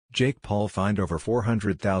Jake Paul fined over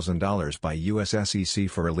 $400,000 by US SEC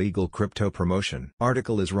for illegal crypto promotion.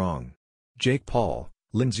 Article is wrong. Jake Paul,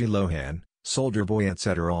 Lindsay Lohan, Soulja Boy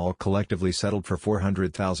etc. all collectively settled for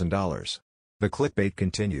 $400,000. The clickbait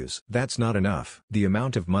continues. That's not enough. The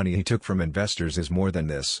amount of money he took from investors is more than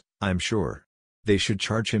this, I'm sure. They should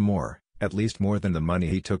charge him more, at least more than the money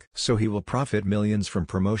he took. So he will profit millions from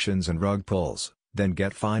promotions and rug pulls, then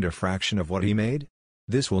get fined a fraction of what he made?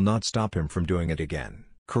 This will not stop him from doing it again.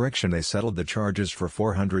 Correction: they settled the charges for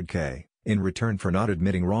 $400K, in return for not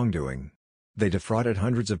admitting wrongdoing. They defrauded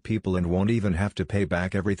hundreds of people and won't even have to pay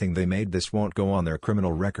back everything they made. This won't go on their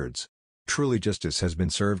criminal records. Truly justice has been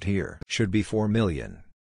served here. Should be $4 million.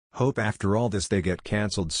 Hope after all this they get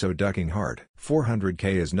cancelled, so ducking hard.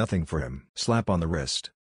 $400K is nothing for him. Slap on the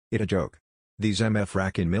wrist. It a joke. These MF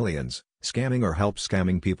rack in millions, scamming or help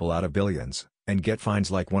scamming people out of billions, and get fines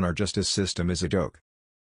like one. Our justice system is a joke.